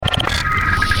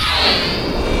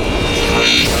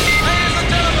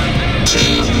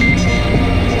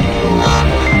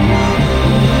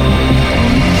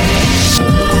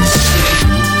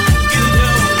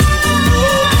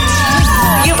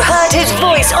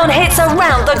on hits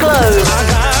around the globe. I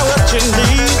got what you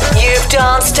need. You've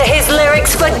danced to his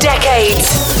lyrics for decades.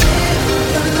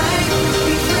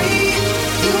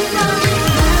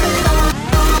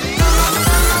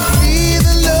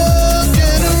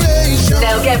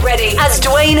 Now get ready as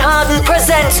Dwayne Harden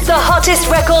presents the hottest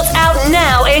records out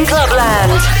now in Clubland.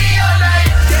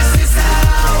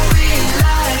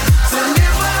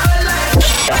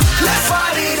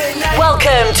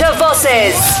 Welcome to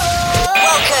Voces.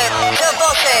 Welcome to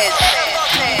Voces.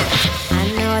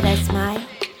 I know that smile,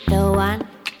 the one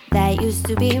that used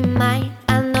to be mine.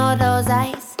 I know those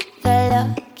eyes, the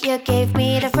look you gave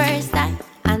me the first time.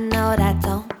 I know that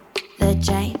tone, the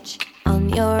change on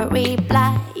your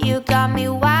reply. You got me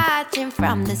watching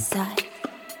from the side.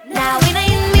 Now it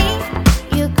ain't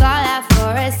me, you call out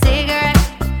for a cigarette.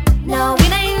 No,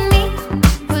 it ain't me,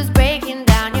 who's breaking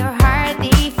down your heart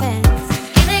defense.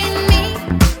 It ain't me,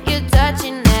 you're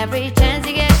touching every chance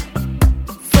you get.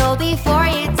 So before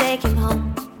you take him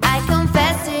home, I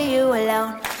confess to you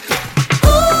alone.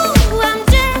 Ooh, I'm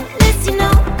jealous, you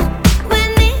know,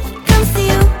 when it comes to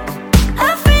you.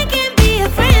 A friend can be a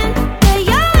friend, but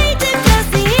you're way too close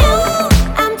to you.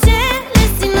 I'm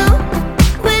jealous, you know,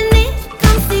 when it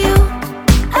comes to you.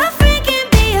 A friend can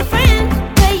be a friend,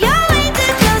 but you're way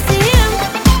too close to him.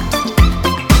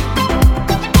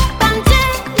 I'm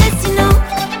jealous, you know.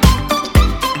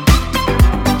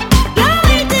 You're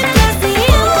way too close to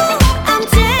him. I'm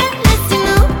jealous, you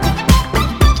know.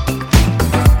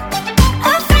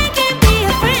 A friend can be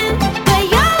a friend, but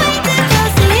you're way too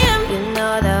close to him. You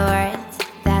know the words,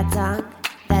 that tongue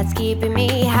that's keeping me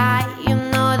high. You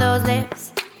know those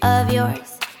lips of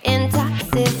yours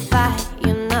intoxify.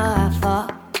 You know I fall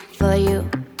for you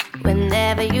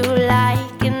whenever you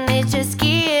like, and it's just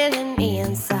killing me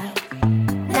inside.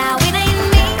 Now it ain't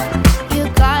me, you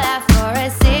call out for a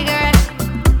cigarette.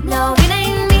 No, it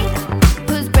ain't me,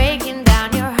 who's breaking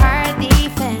down your heart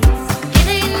defense. It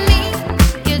ain't me,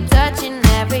 you're touching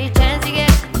every chance you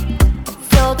get.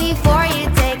 So before you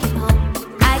take him home,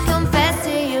 I confess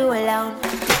to you alone.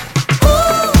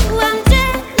 Ooh, I'm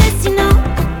jealous, you know,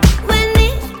 when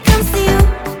it comes to you.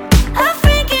 A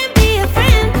friend can be a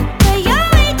friend, but you're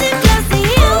way too close to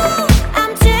you.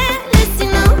 I'm jealous, you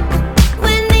know,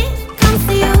 when it comes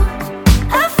to you.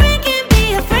 A friend can be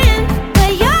a friend,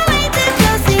 but you're way too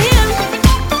close to him.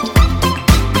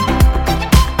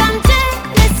 I'm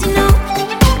jealous, you know.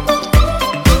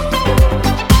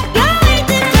 You're way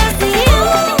too close to him.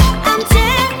 I'm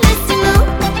jealous, you know.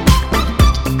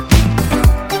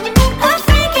 A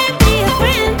friend can be a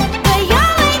friend, but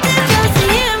you're way too close to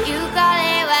him. You call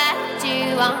it what you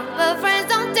want, but friends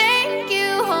don't take you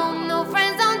home. No,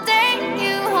 friends don't take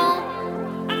you home.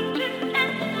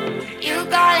 You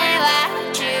call it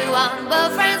what you want, but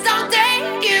friends don't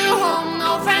take you home.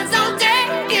 No, friends don't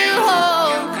take you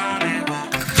home.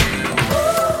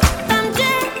 I'm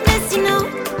jealous, you know.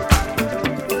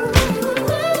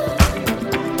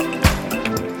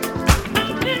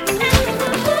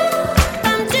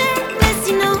 I'm jealous,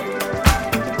 you know.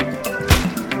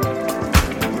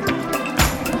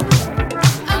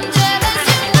 I'm jealous,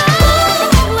 you know.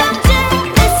 I'm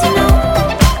jealous, you know.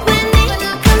 When it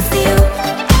comes to you,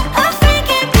 a friend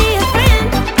can be a friend,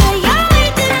 but you're way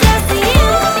too close to you.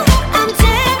 I'm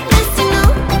jealous, you know.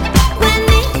 When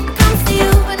it comes to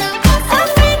you, a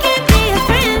friend can be a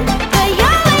friend, but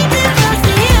you're way too close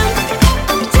to him.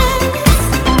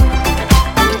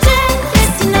 I'm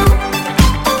jealous, you know.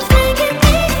 A friend can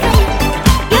be a friend,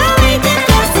 you're way too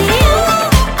close to him.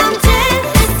 I'm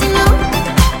jealous, you know.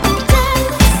 I'm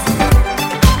jealous.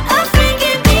 A friend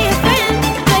can be a friend,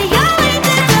 but you're way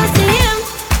too close to him.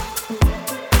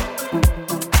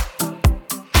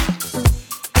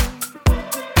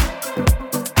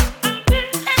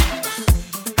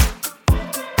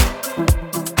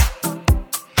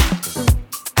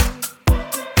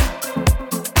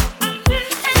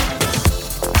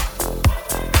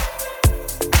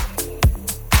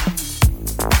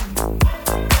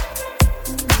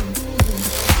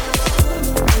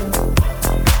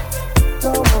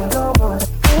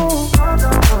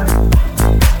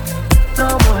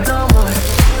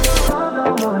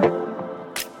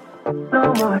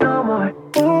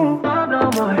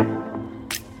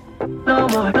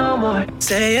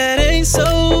 Say it ain't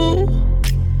so.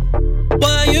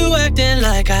 Why you acting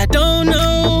like I don't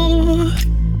know?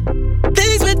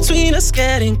 Things between us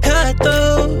getting cut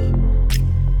though.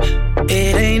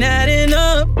 It ain't adding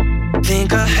up.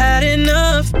 Think I had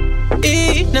enough.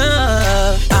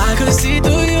 I could see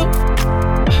through you.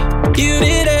 You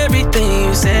did everything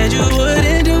you said you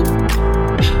wouldn't do.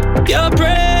 You're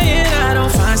praying I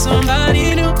don't find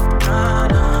somebody new.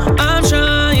 I'm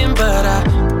trying but I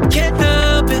can't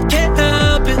help it.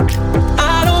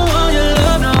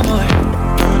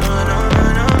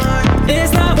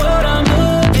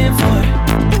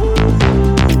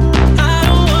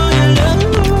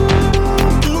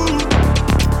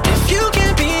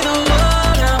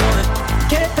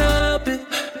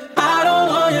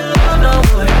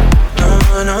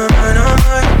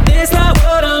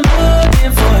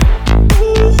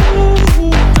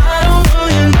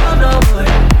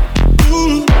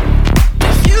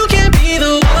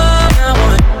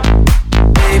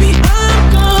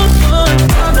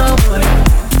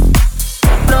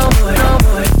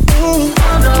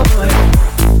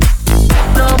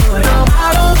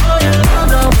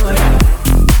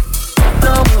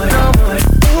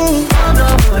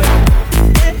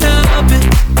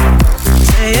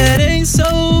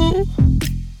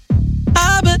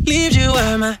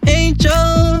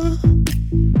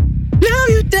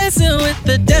 dealing with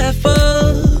the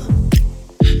devil.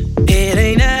 It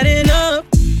ain't adding up.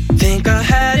 Think I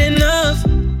had enough.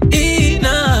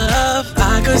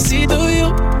 I could see through you.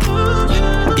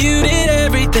 You did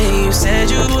everything you said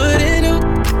you wouldn't do.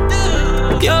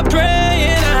 You're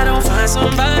praying I don't find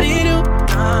somebody new.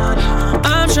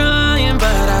 I'm trying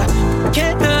but I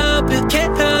can't help it,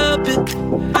 can't help it.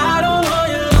 I don't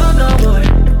want your love no more.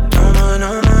 No more, no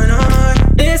more, no more.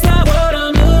 It's not what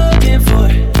I'm looking for.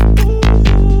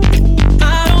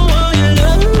 I don't want your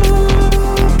love.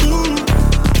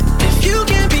 If you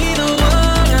can be the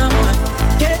one I want,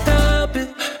 can't help it.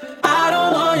 I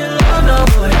don't want your love no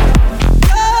more.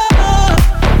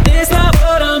 It's not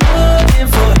what I'm looking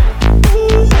for.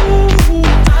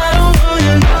 I don't want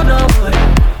your love no more.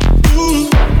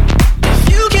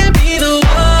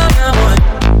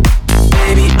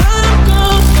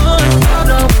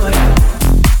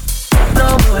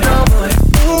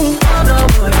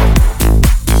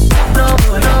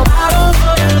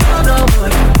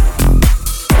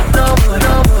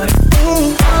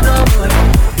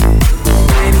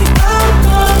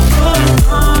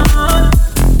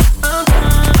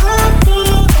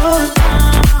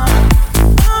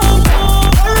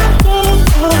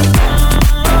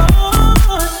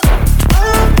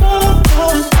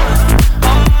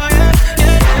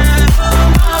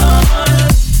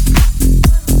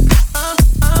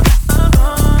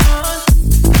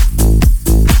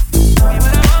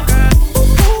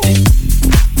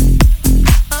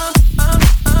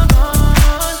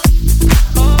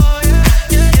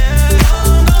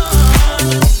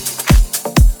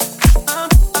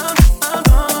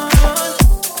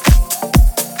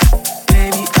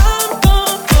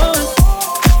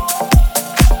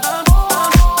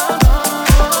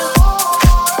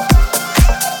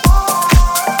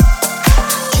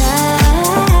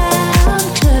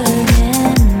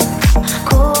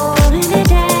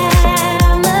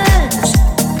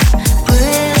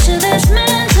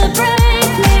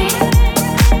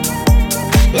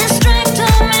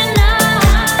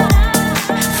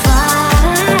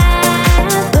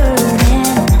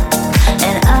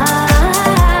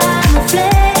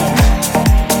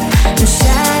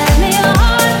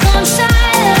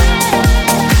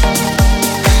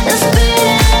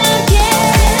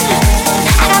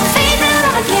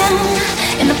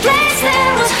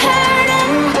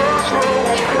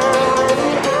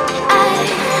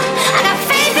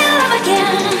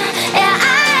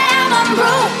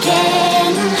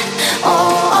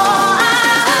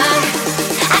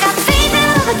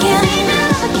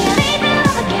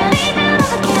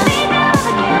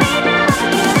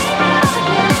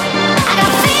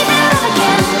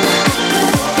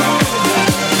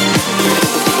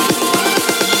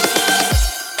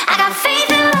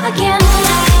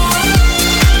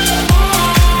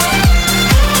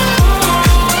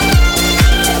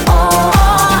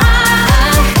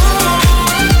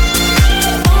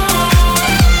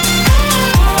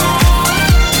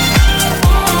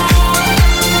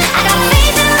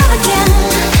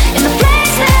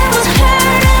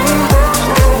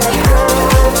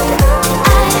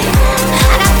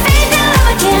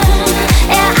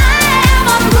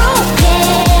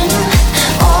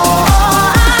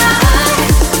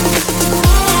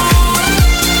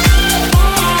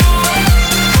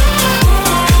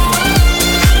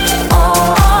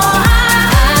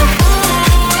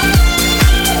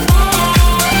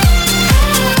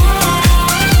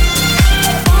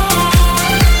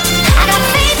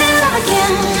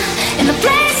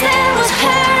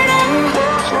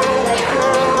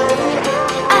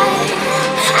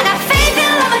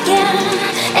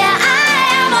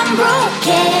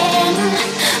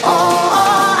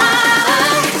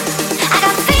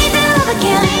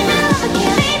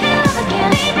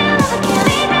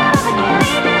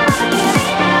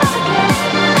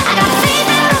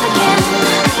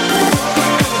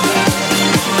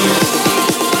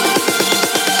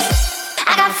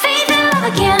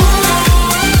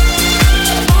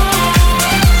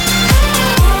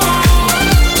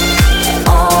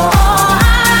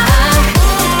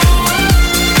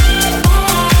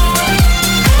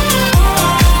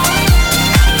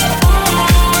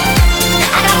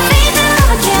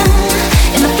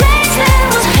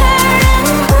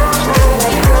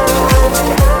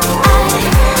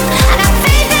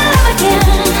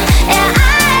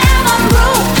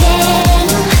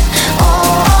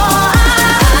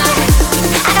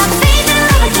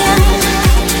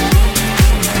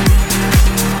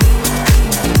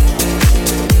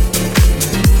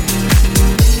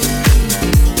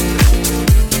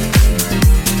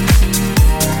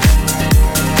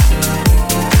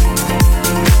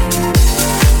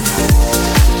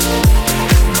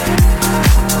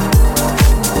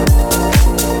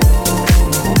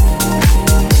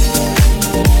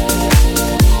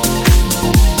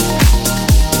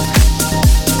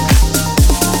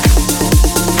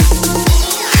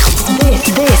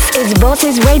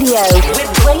 Hottest Radio with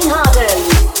Dwayne Harden.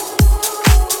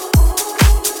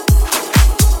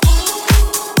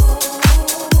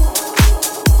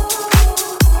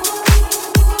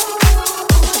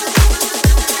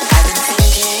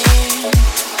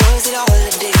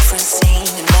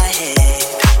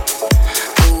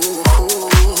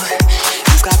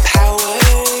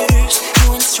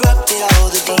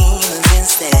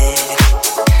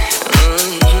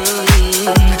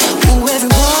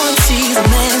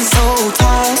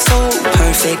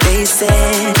 They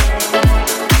said,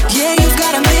 yeah, you've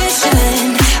got a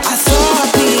mission. I thought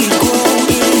we'd grow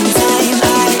in time.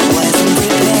 I wasn't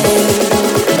prepared.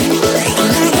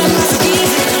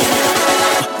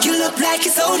 You look like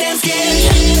you're so damn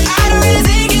scared. I don't really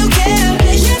think you care.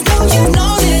 You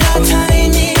know that our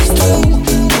time is through.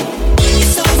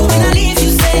 It's over when I leave, you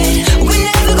said. We're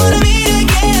never gonna meet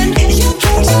again. You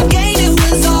played your game, it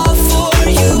was all for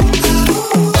you.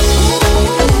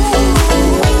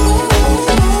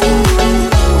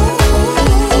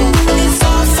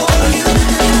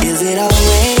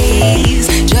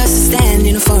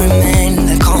 For a man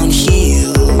that can't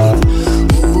heal.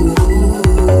 Ooh,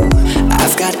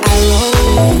 I've got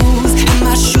arrows, am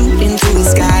I shooting through the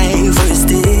sky for a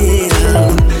still?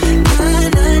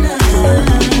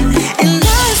 And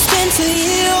I spent a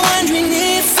year wondering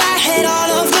if I had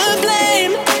all of the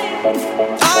blame.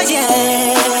 Oh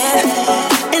yeah.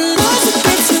 And love's a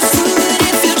bitter fruit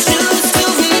if you choose to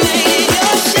remain in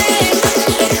your shame.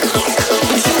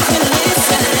 But you can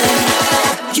listen.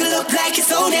 You look like you're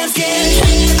so damn scared.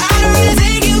 I don't really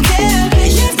think you care.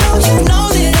 You know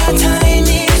that our time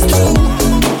is through.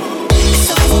 It's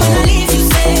over when I leave, you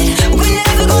said. We're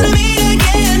never gonna meet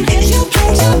again. You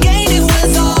played your game, it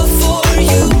was all for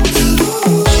you.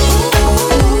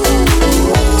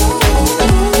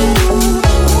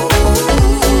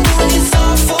 It's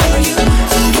all for you.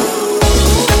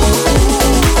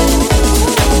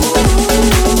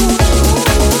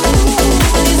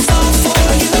 It's all for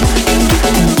you.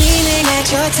 Leaning at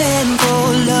your tempo,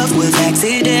 love was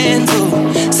accidental,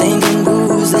 singing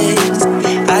bruises.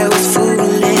 I was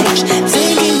foolish,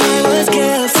 thinking I was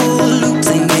careful,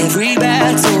 losing every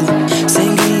battle,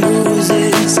 singing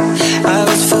bruises. I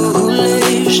was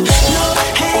foolish. No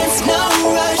hands, no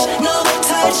rush, no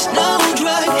touch, no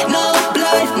drug, no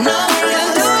blood, no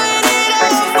love. Doing it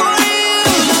all for you.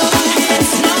 No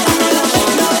hands, no rush,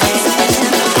 no touch,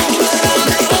 no drug, no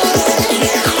blood.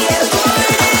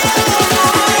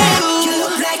 You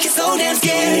look like you're so damn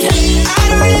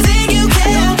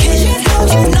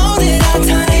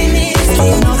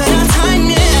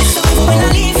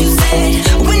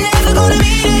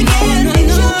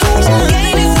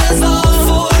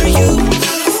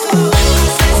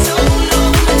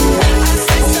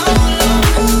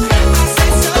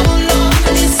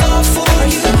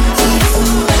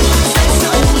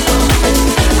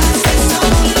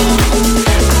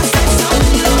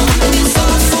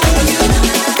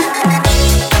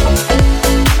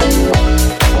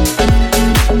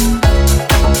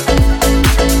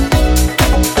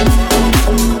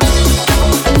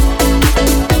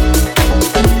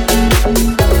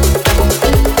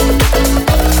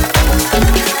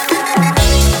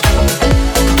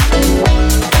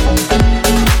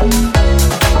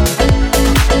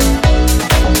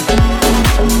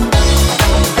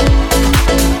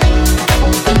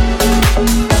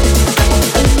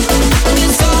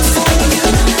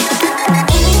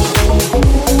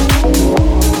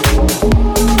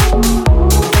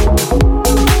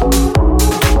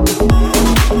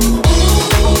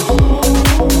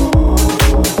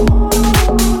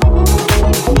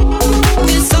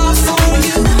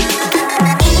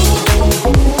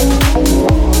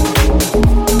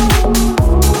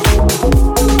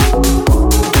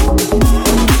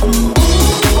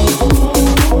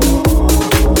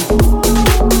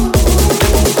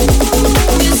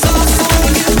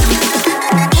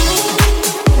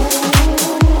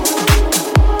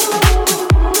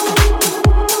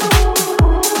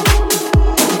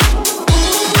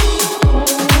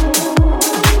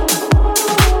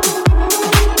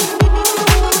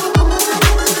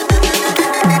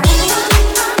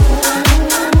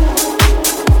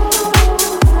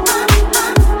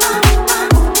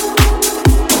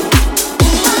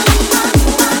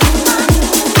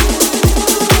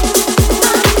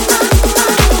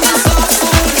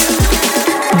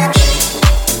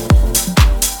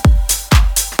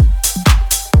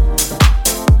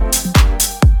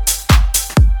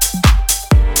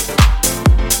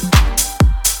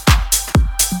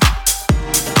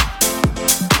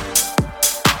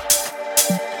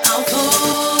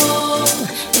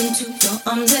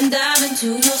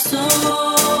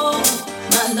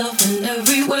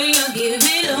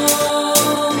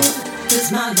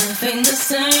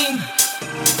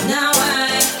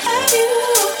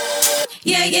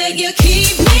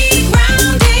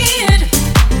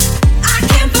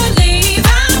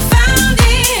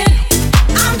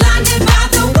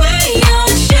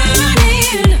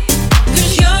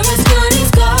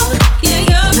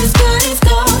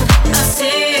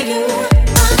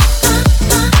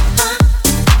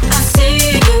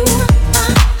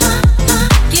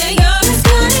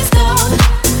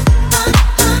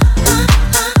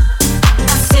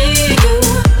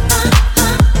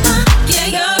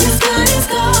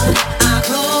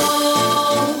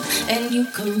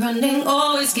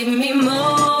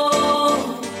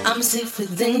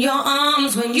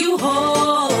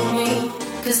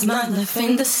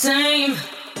Ain't the same.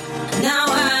 Now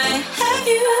I have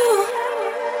you.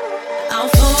 I'll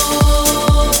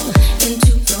fall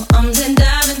into your arms and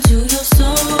dive into your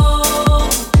soul.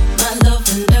 My love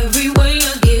in every way,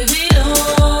 I give it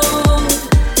all.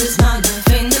 'Cause my life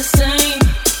ain't the same.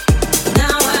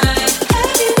 Now I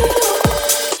have you.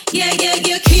 Yeah, yeah,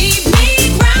 you keep me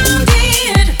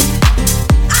grounded.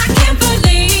 I can't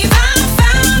believe I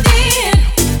found it.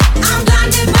 I'm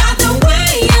blinded by the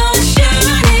way you're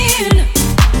shining.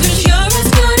 You're as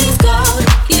good as gold,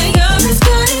 yeah, you're as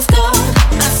good as gold.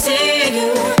 I see you,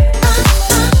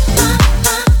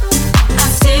 I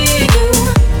see you,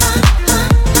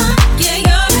 yeah,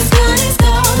 you're as good as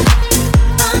gold.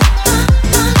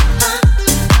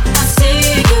 I see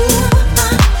you,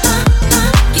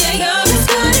 yeah, you're as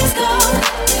good as gold.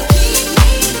 Keep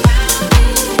me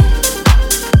grounded.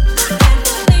 I can't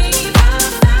believe I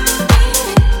found it.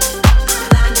 I'm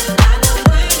blinded by the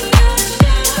way you're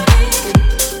shining.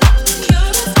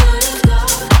 You're as good as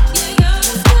gold, yeah, you're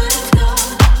as good as gold.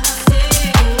 I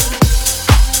see you.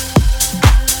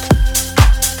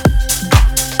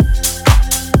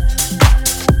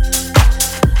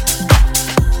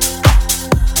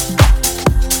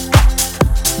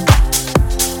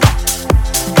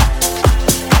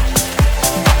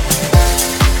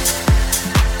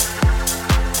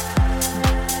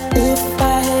 If I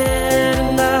had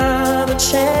another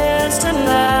chance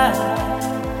tonight,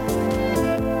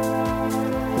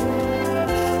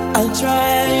 I'll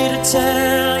try to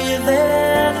tell you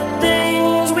that the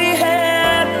things we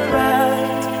had were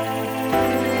right.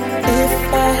 If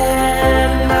I had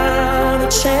another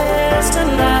chance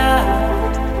tonight,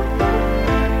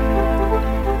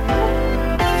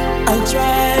 I'll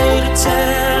try to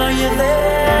tell you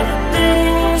that the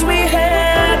things we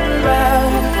had were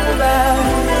right, right,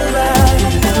 right,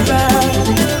 right,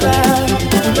 right,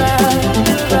 right, right, right,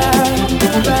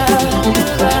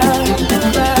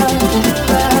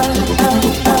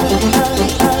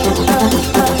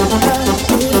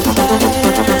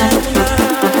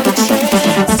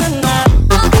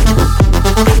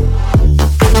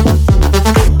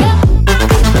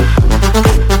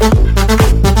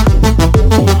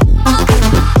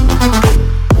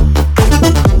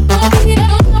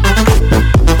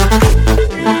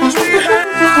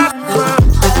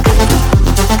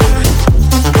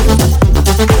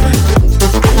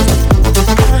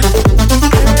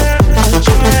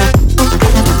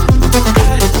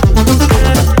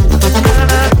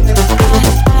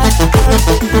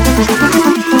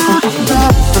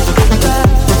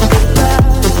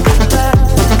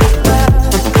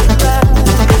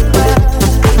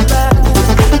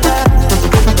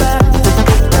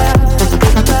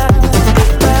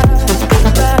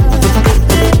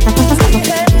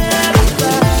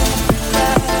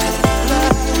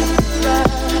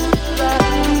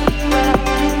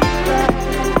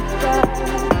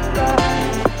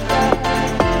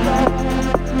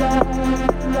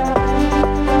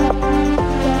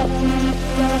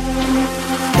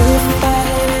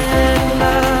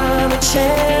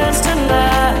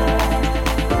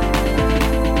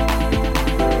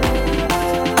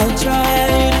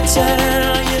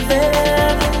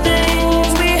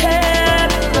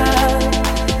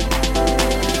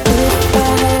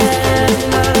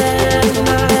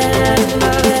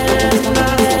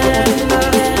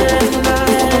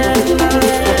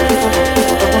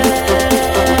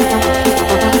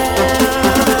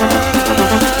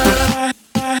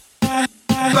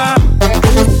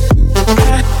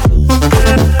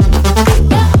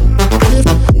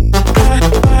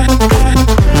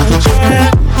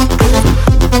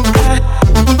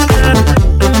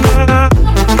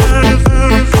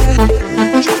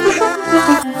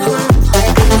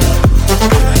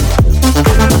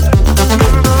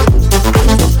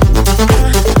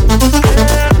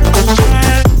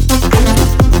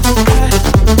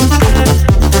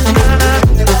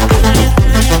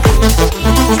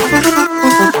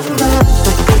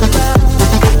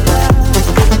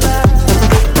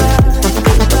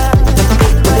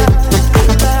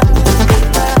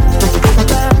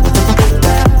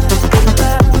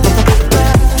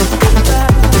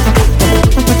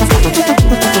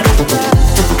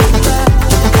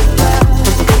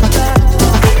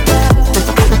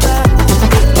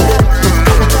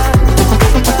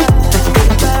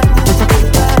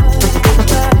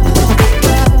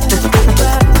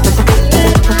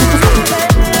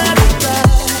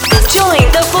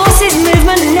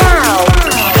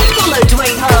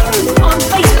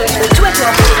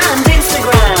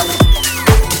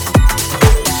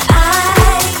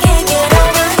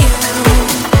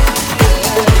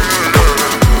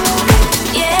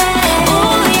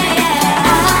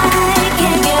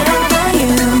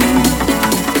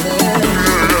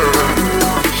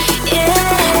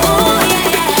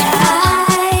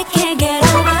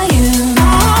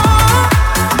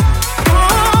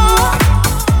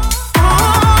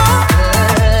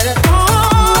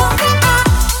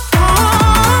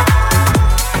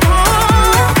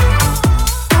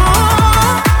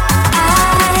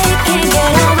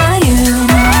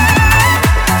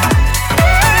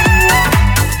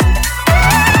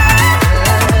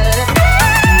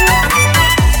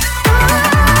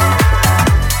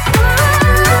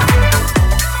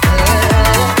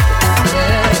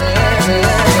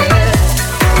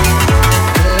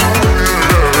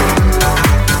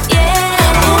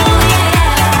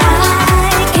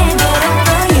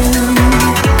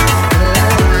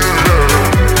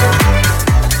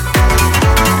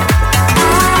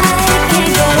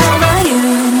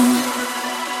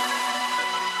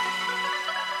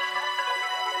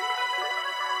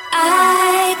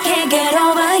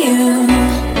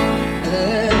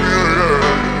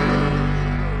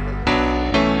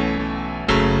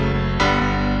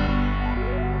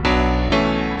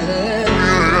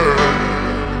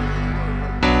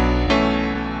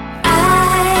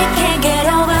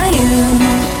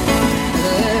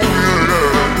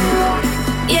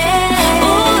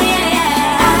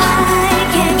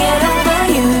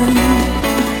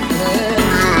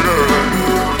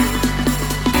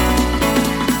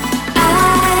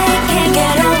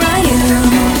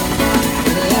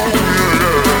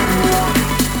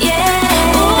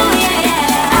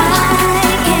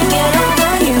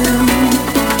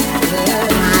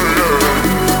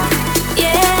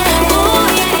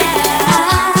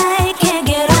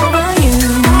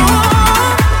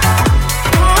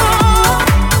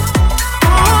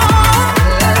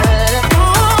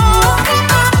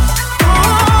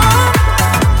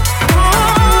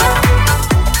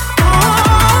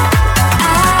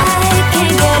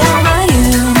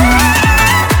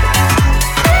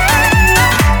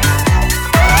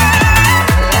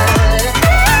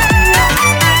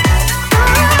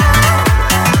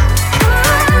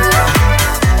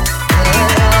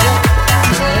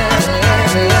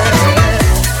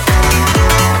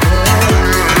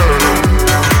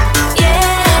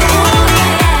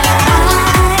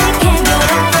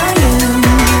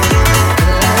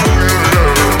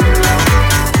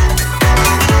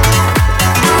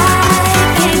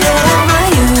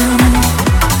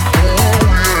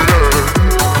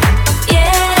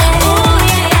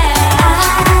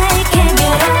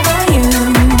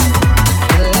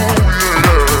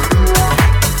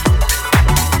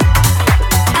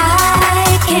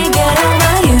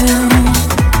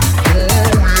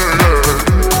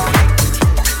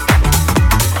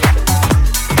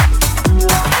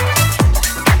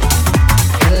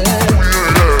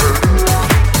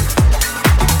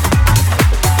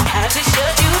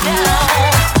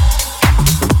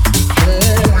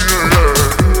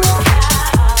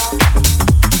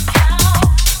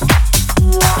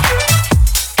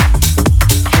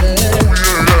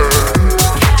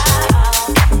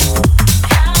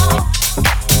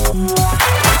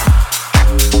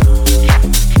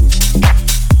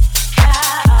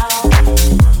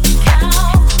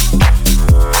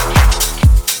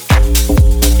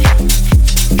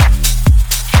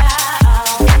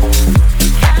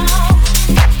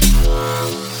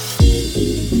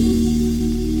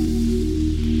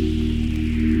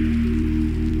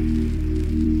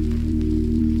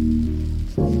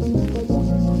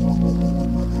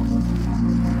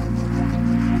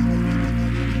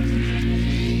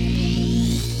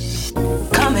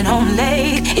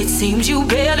 It seems you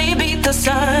barely beat the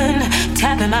sun.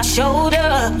 Tapping my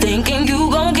shoulder, thinking you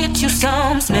gon' get you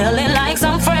some. Smelling like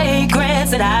some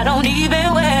fragrance that I don't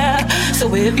even wear.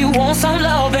 So if you want some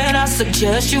loving, I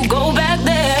suggest you go back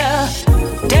there.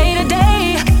 Day to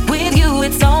day, with you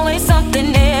it's always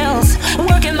something else.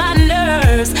 Working my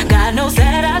nerves, God knows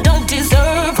that I don't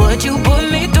deserve what you put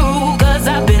me through. Cause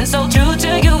I've been so true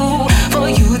to you, for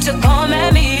you to come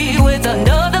at me with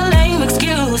another lame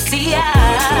excuse. See, I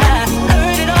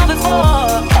heard it all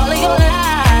before, all of your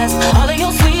lies, all of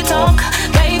your sweet talk.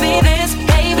 Baby this,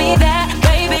 baby that,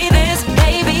 baby this,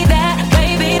 baby that,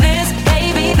 baby this,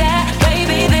 baby that,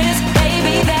 baby this,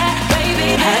 baby that,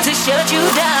 baby that. Had to shut you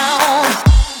down,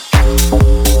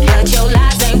 but your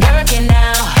lies ain't working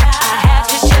now. I have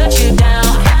to shut you down,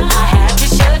 I have to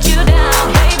shut you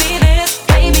down. Baby this,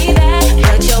 baby that,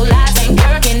 but your lies ain't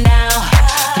working now.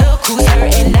 Look who's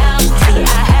hurting now. See,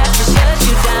 I have to shut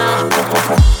you down,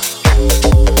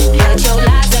 but your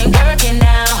lies ain't working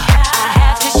now. I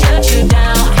have to shut you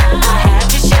down, I have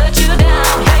to shut you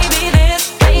down. Baby this,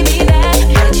 baby that,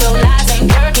 but your lies ain't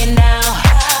working now.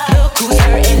 Look who's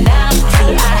hurting now.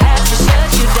 See, I have to shut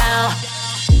you down.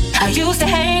 I used to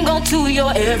hang on to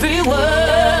your every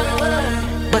word,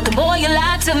 but the more you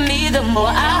lied to me, the more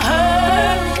I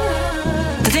heard.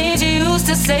 The things you used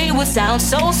to say would sound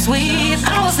so sweet.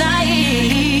 I was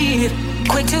naive,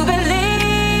 quick to believe.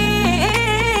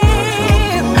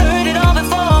 Heard it all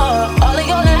before, all of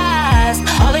your lies,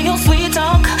 all of your sweet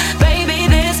talk. Baby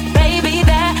this, baby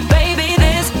that, baby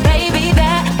this, baby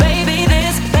that, baby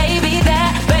this, baby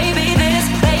that, baby this,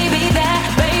 baby that,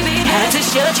 baby that. Had to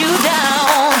shut you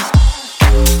down,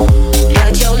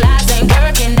 but your lies ain't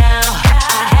working now.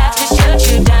 I have to shut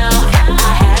you down,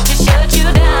 I have to shut you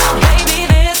down. Baby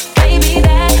this, baby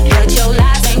that, but your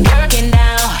lies ain't working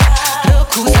now.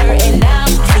 Look who's hurting now.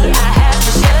 See, I have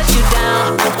to shut you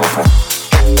down, but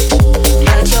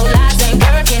your lies ain't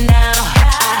working now.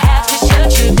 I have to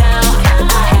shut you down,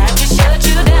 I have to shut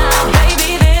you down.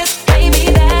 Baby this, baby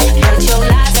that, but your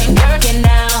lies ain't working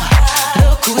now.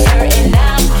 Look who's hurting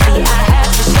now. See, I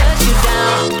have to shut you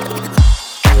down.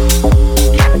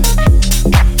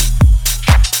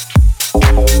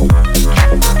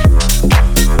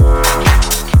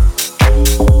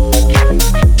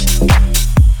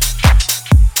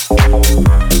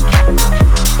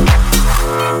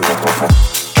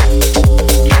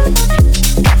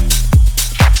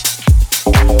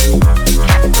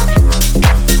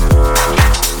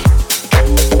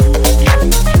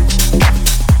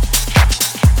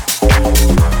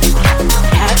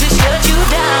 Had to shut you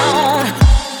down.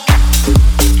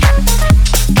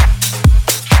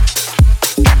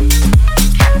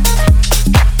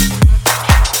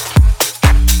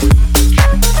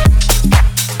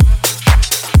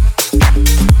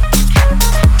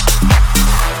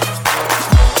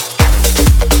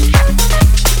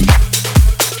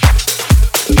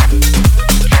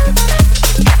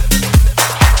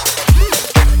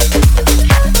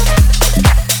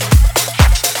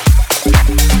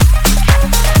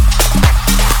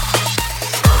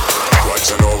 Right,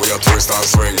 you know we a twist and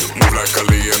swing. Move like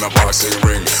Ali in a boxing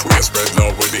ring. We a spread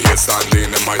love with the hits that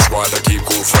lean. In my squad I keep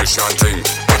cool, fresh and ting.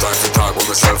 No time to talk when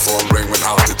my cell phone ring. When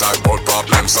half the time about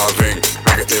problem solving.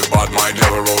 Negative bad mind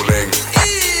never rolling.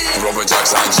 Rubber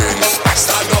jacks and jeans.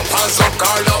 Stand up, hands up,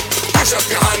 card up. Push up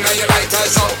your hand and your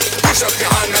lighters up. Push up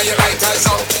your hand and your lighters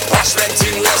up. Wash that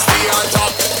thing, let's be on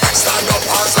top. Stand up,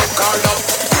 hands up, card up.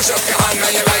 Push up your hand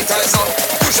and your lighters up.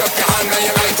 Push up your hand and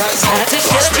your lighters up. Had to Wash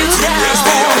shut that you thing, let's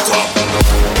be on top.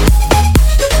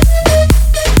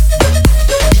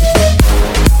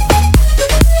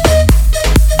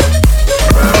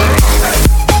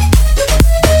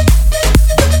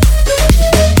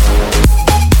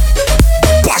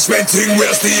 Watchmen thing,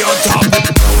 we'll stay on top.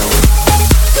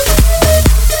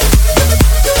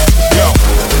 Yo.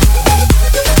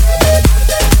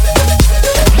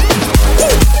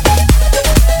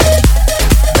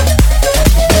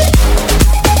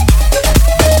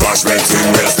 Watchmen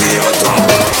thing, we'll stay on top.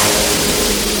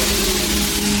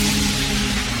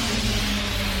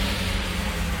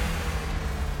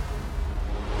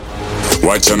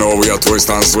 Right, you know we a twist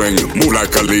and swing. Move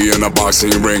like Ali in a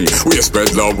boxing ring. We a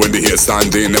spread love when the hate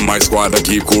standing. In my squad I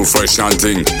keep cool, fresh and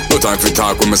ting. No time for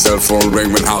talk when my cell phone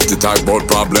ring. When half the talk about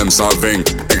problem solving.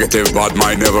 Negative bad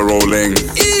mind never rolling.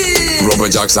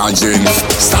 Rubber jacks and jeans.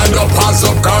 Stand up, hands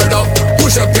up, card up.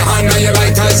 Push up your hand and your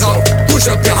lighters up. Push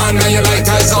up your hand and your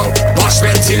lighters up. Wash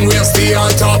that thing, we'll stay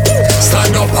on top.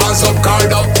 Stand up, hands up,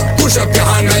 card up. Push up your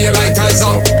hand and your lighters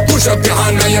up. Push up your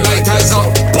hand and your lighters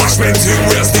up. Wash that thing,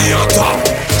 we'll stay on top.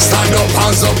 Stand up,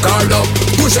 hands up, guard up.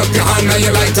 Push up your hand and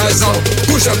your lighters up.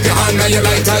 Push up your hand and your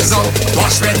lighters up.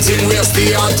 Wash men till we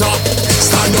stay on top.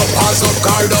 Stand up, hands up,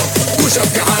 guard up. Push up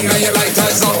your hand and your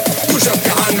lighters up. Push up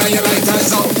your hand and your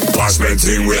lighters up. Wash men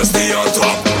till we stay on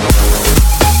top.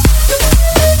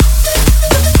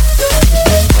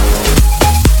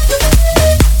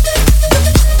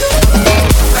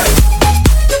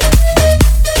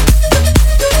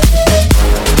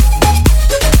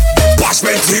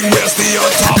 Thing where's the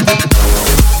on top?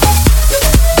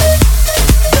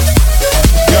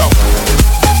 Yo.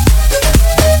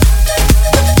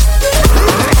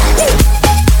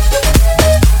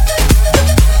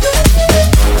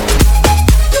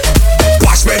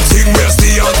 Watchmen thing where's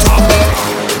the on top?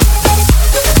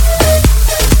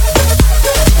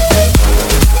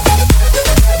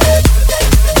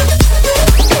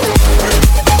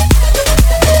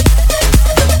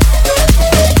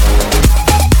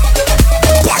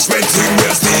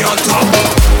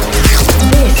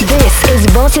 This is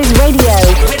Voltage Radio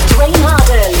with Dwayne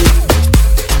Harden.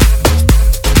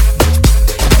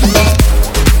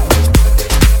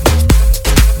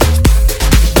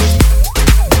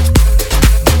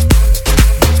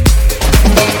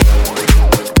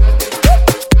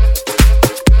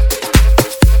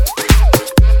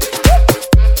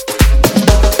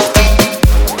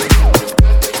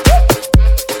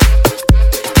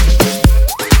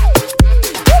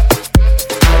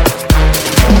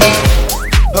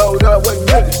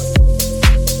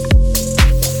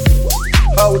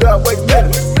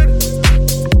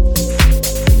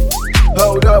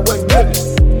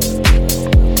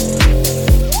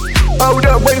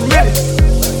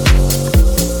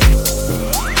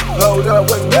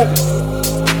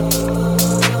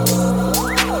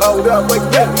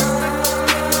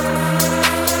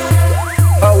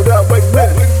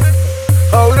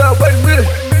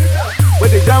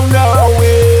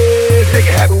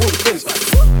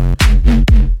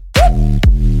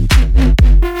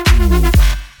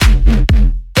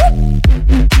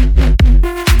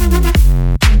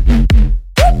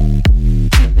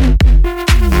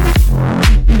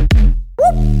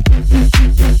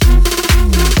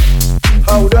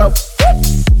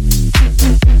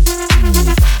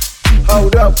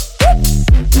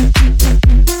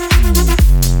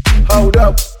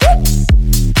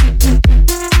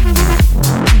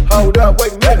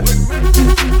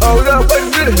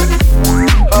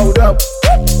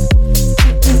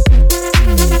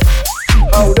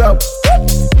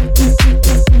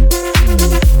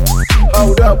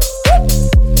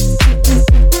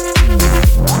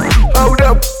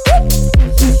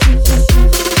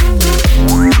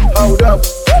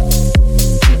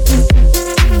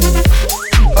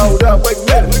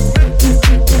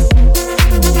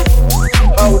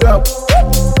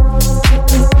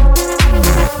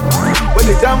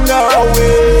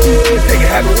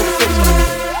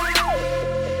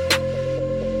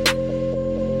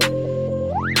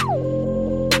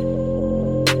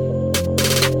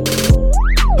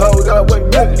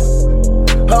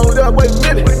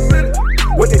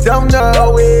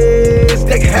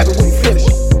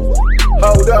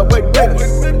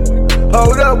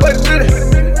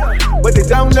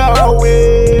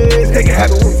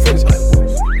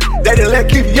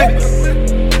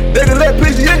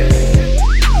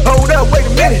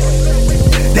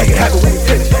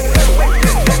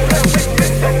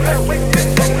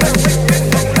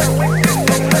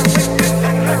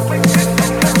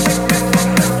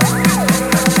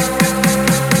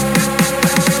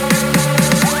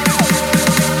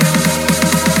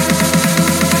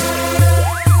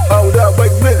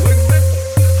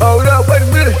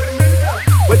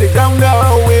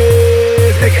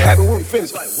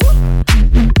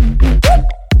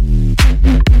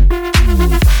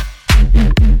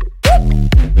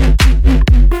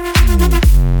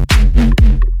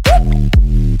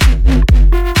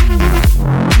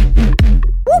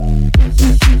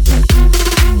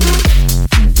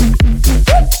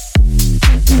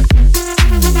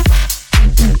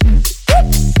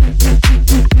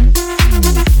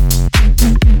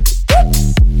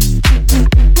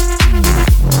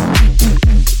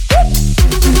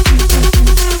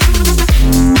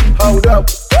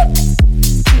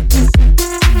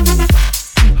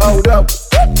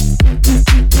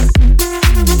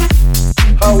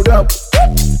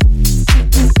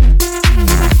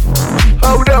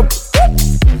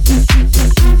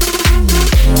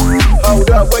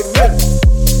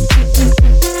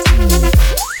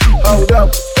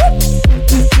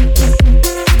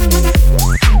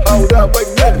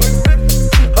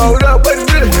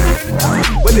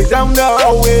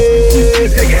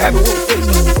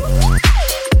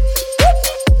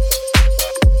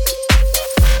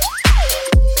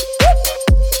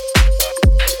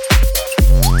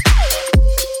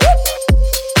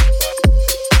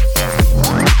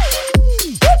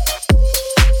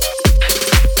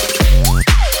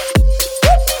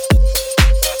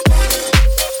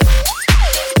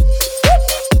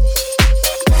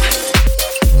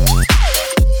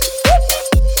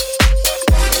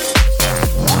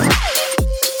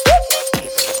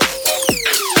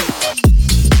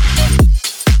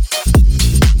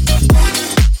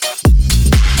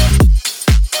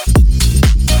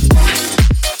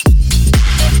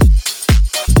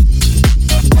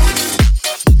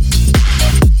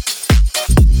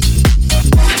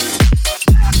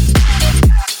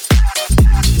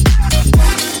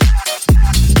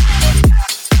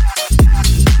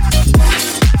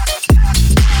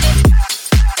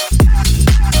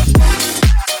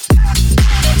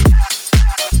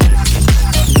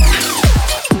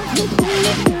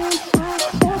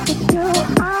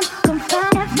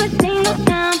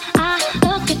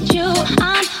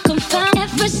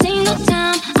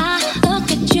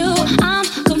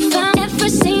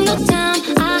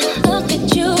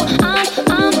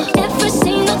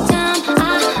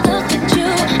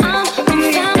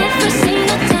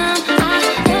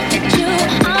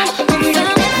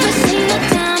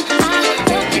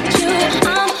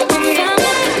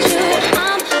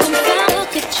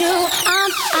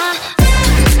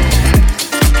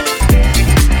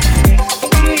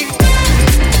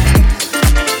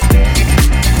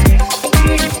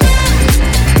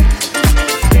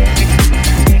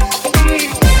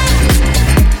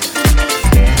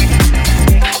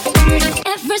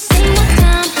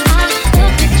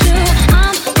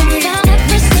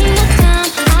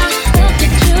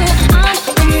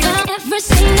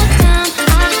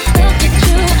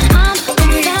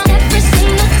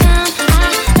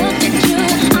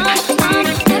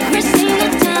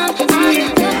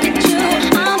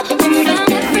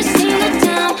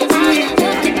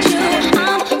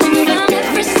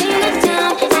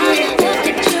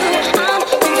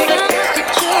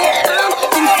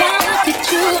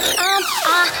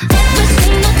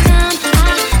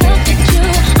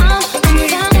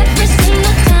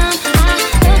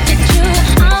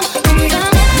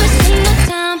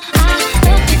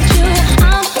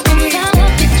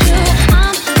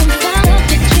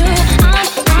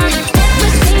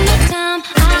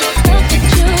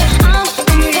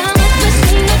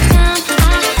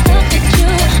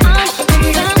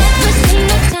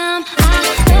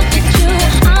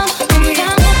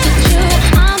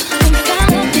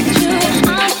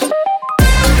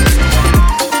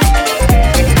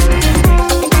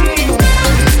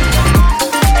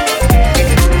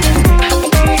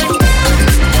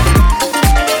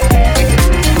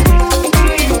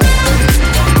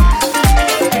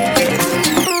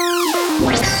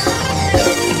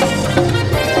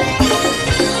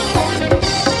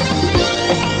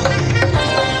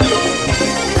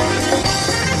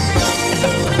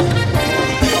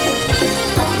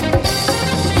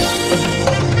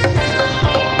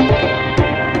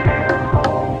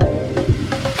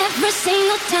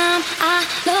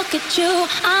 at you,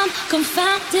 I'm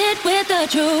confounded with the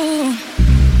truth.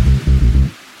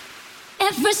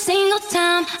 Every single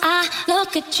time I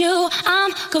look at you,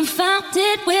 I'm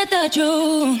confounded with the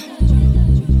truth.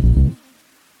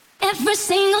 Every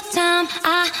single time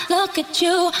I look at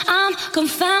you, I'm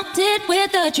confounded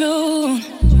with the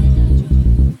truth.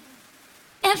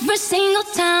 Every single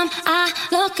time I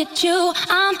look at you,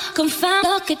 I'm confounded.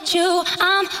 Look at you,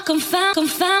 I'm confounded.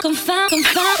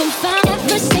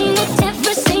 Every single,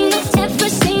 every single, every single, every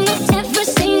single, every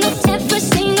single, every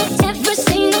single, every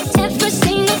single, every single, every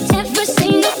single, every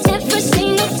single, every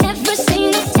single, every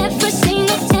single, every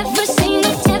single, every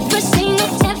single, every single, every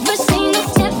single,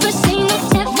 every single, every single, every single,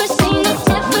 every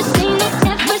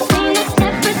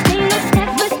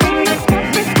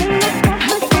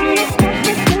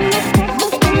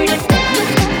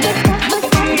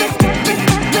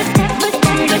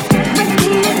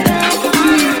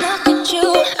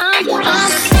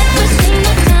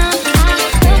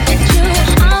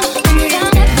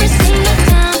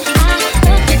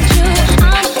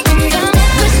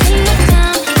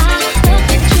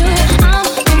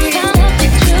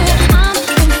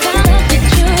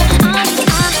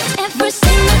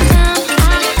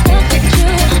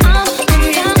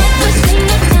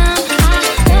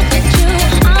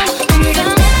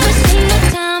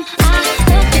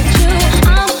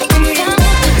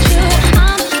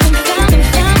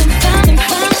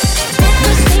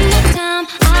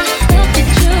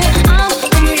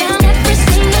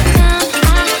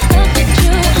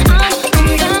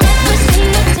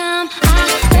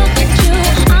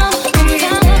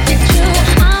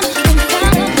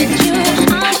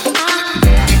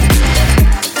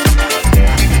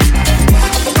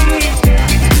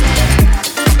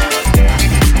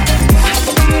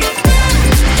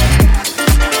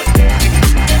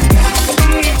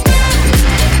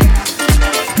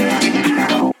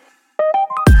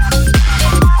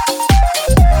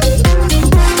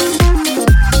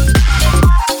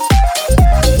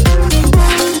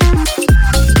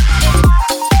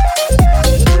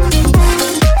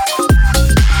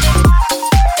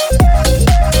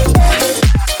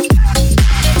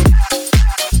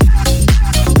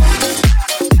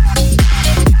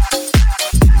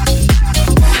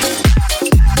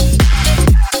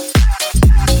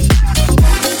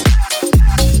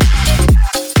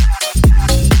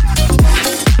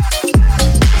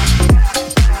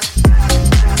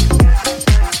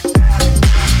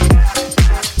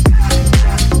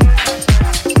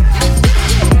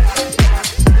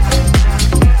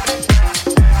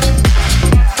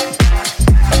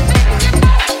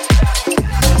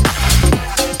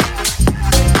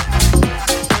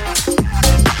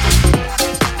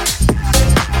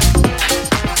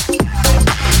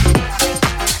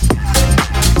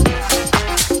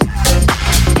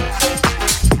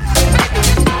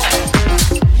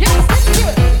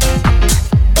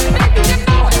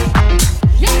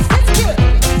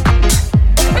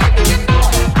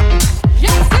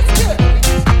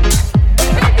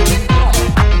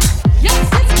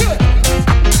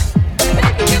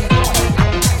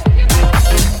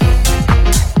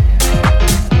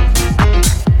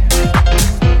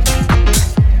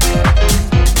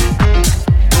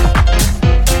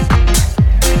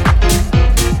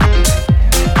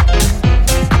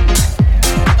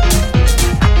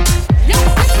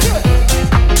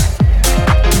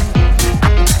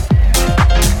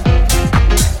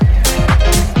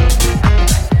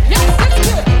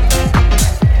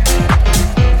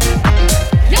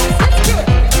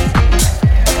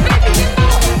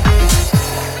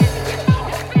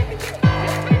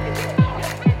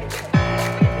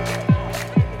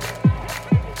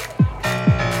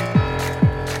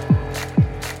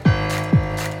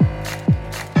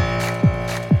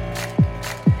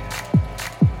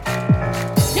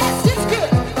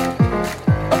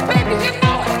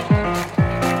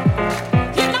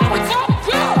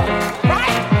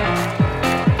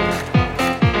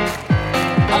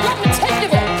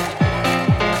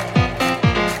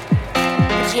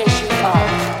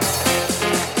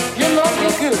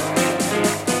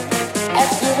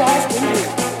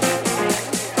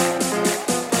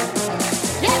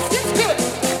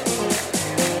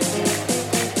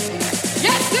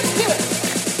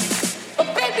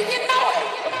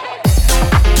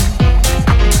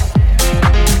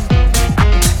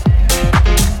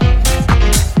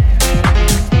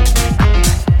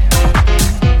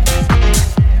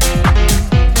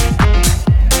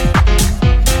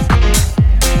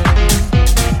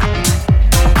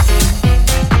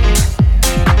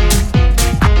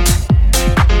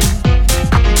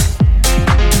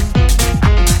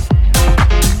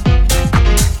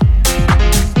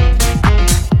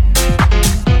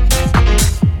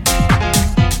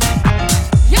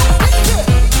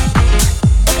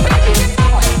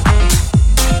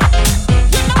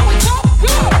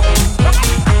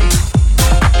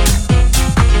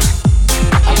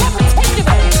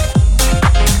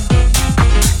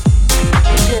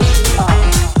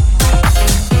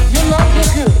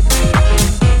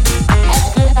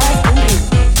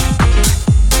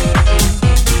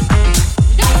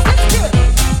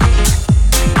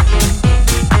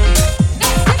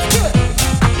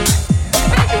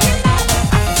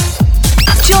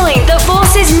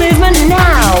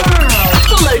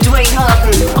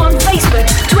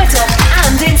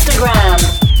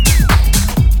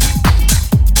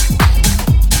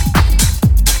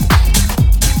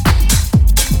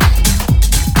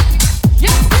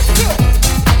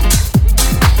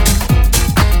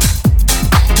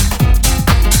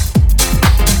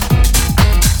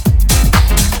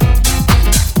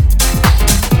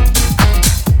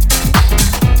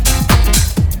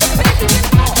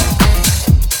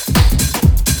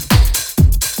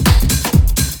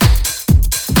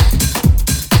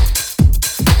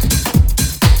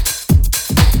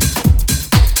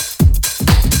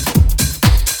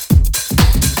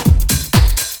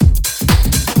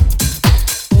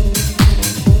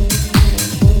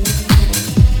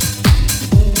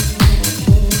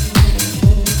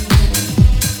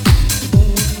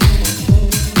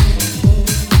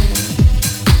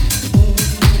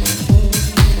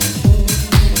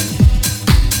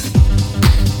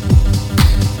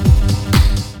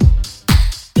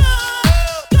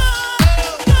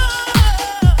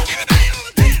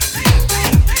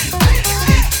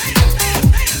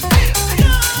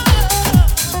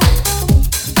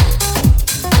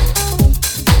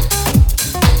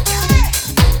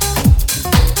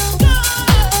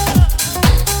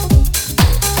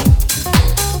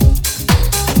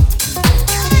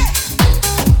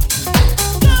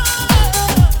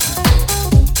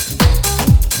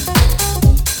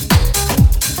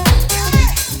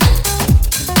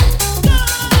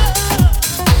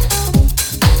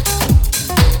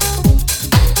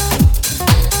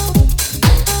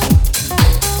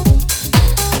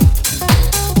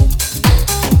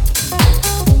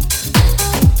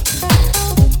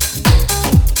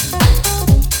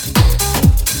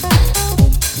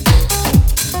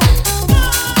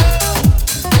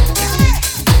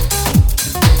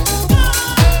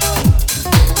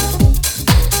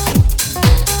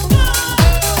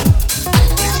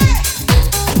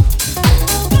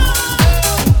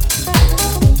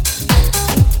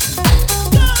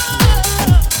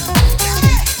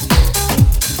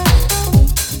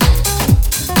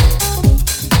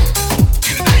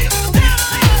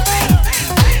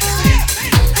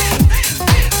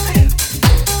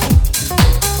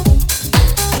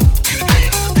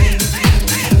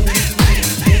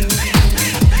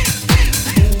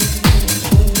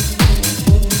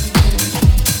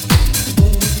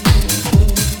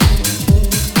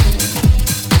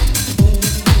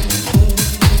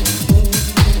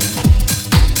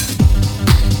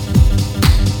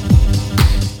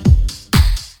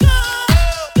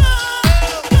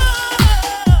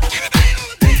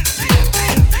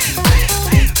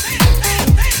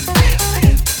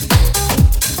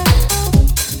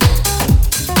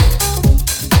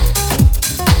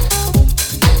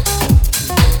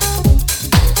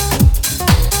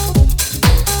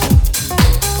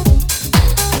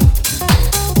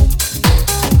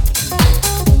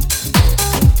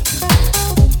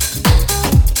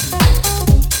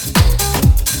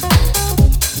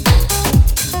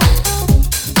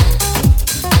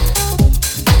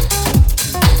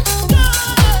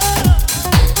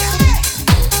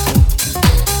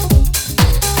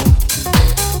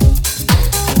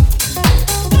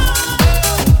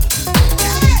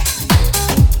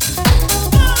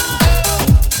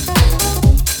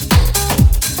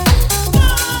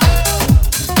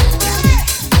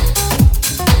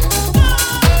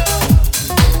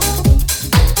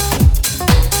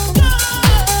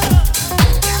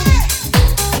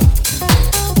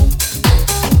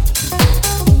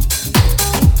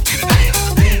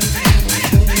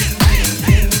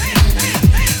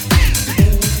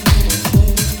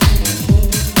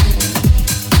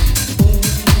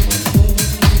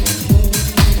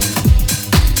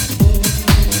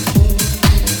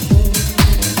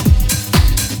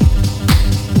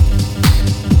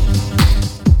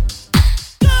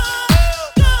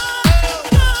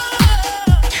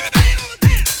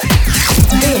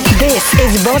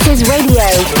This is Ros's Radio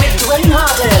with Dwayne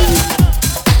Harden.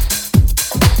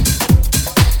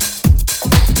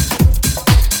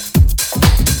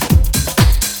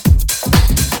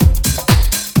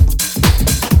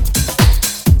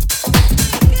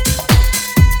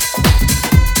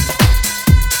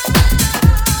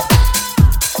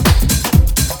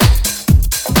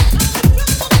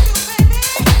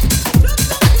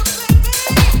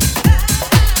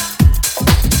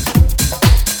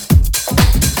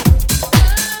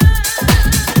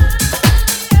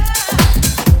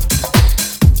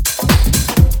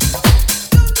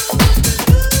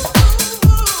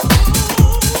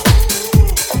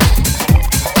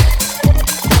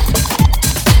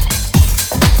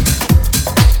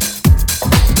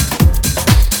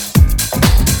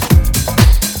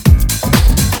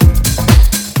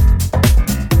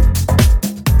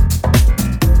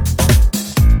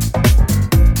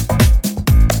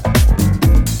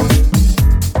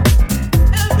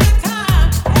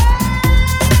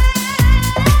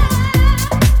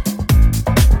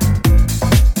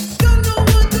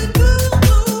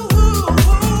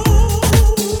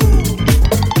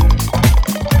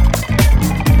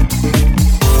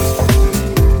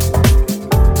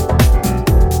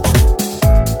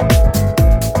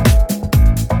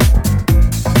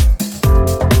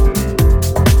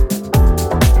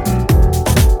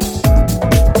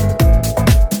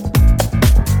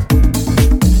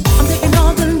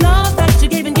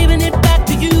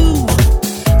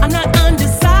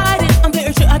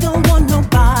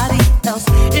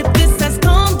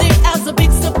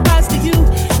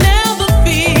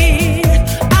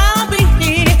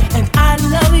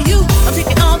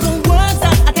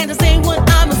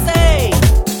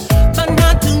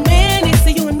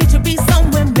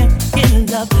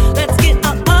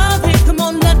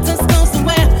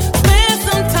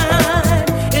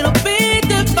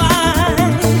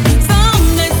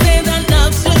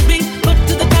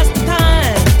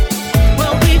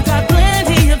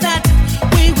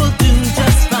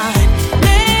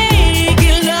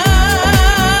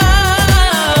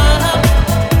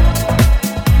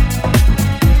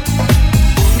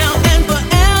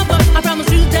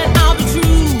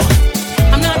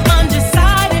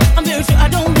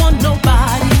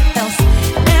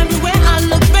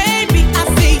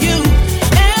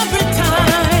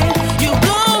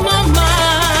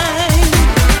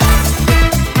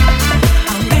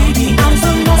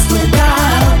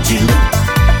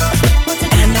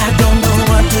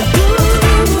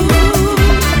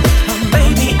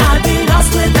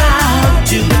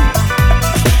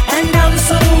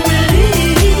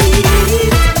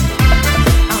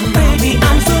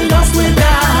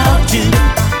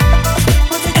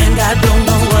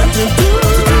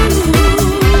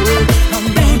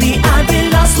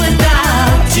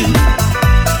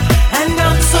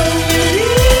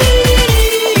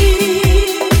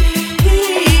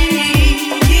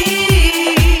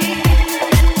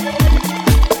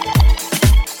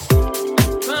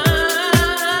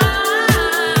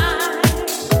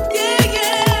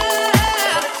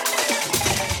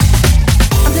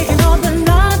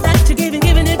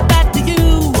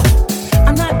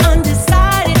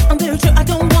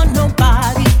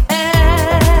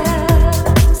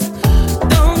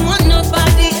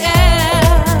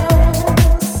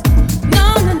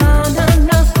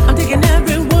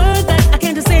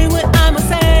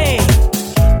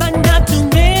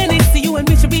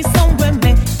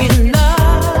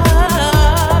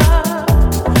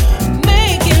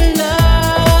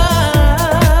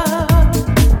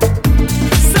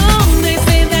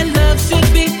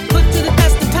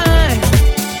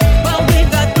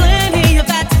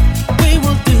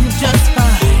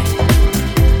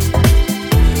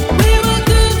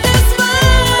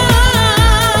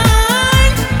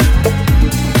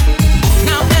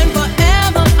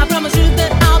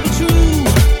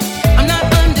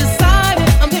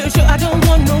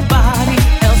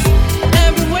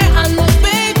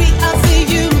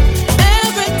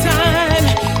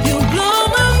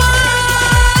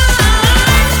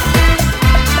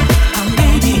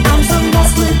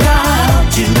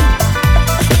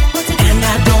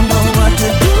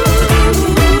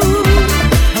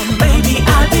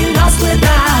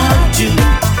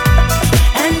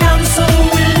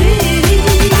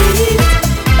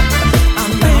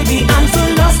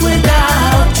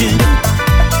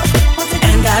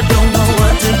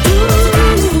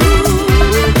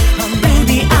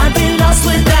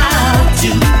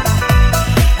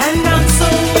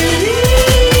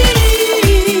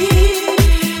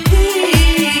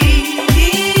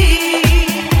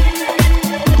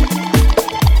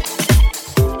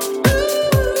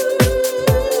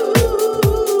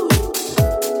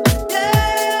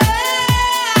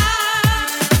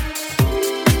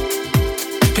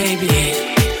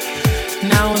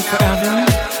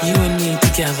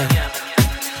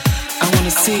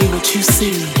 what you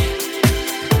see.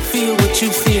 Feel what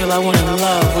you feel. I wanna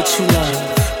love what you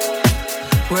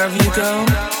love. Wherever you go,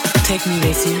 take me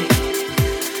with you.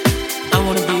 I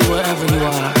wanna be wherever you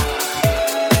are.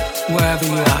 Wherever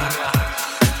you are.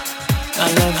 I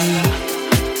love you.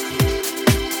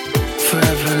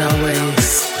 Forever and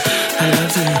always. I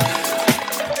love you.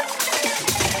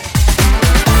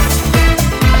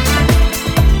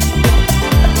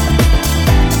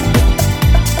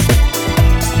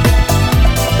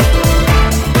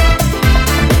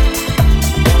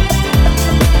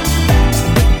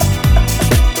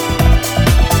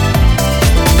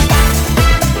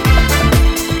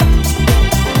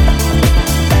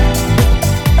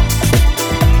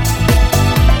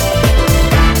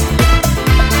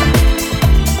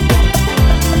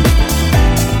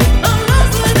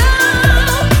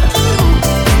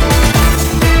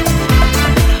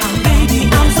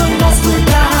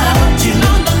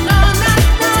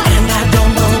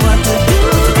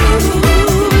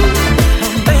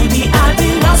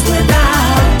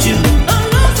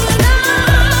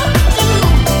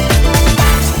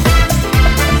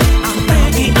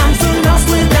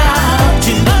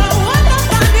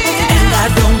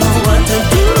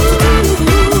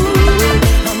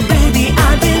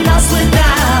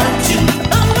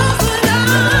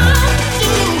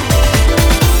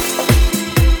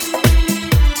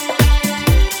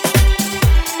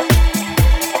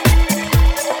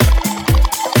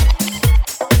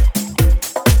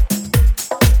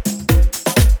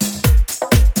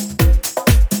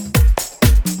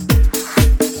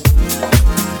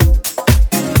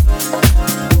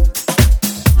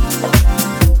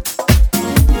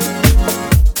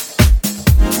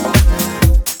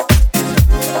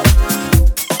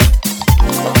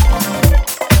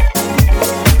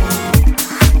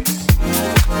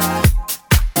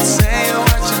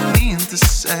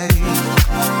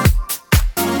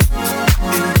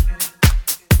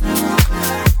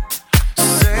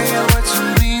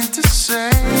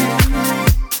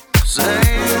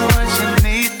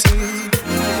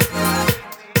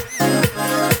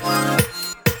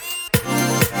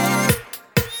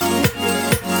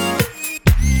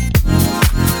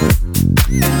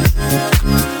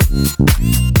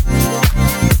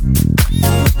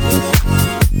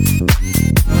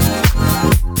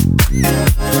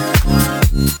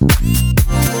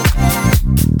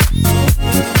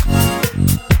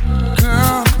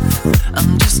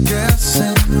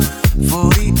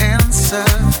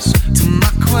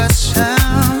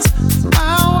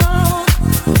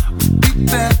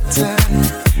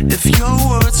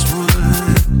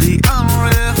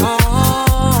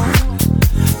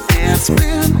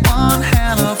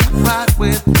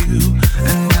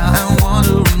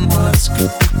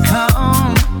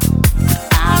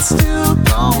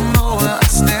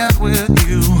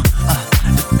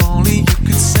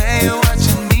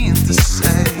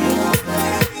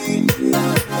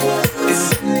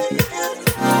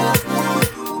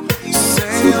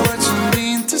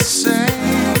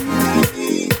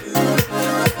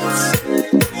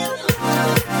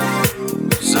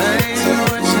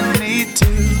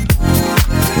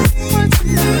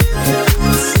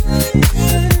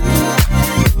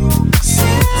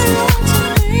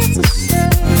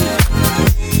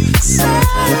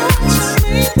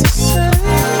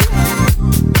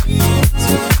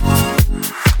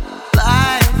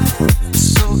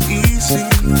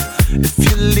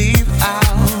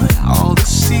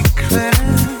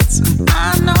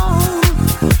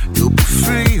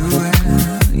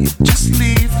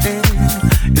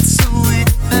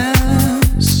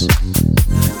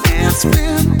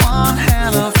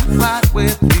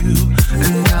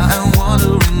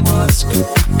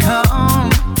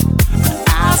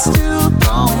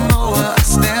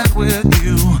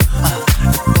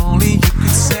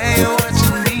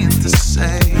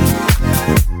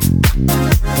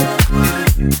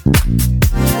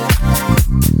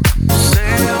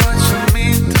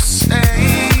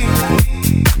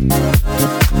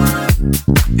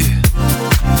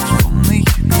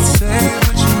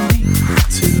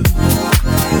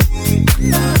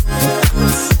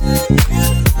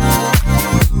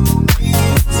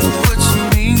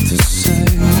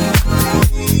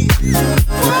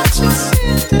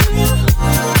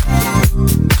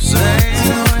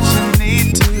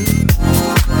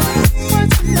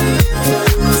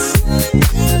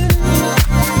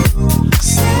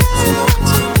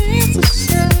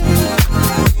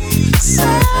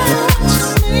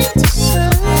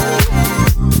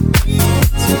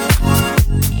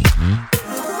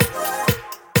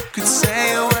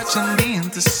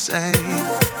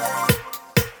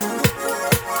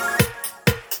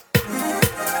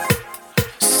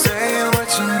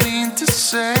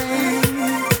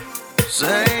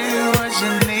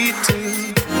 in me.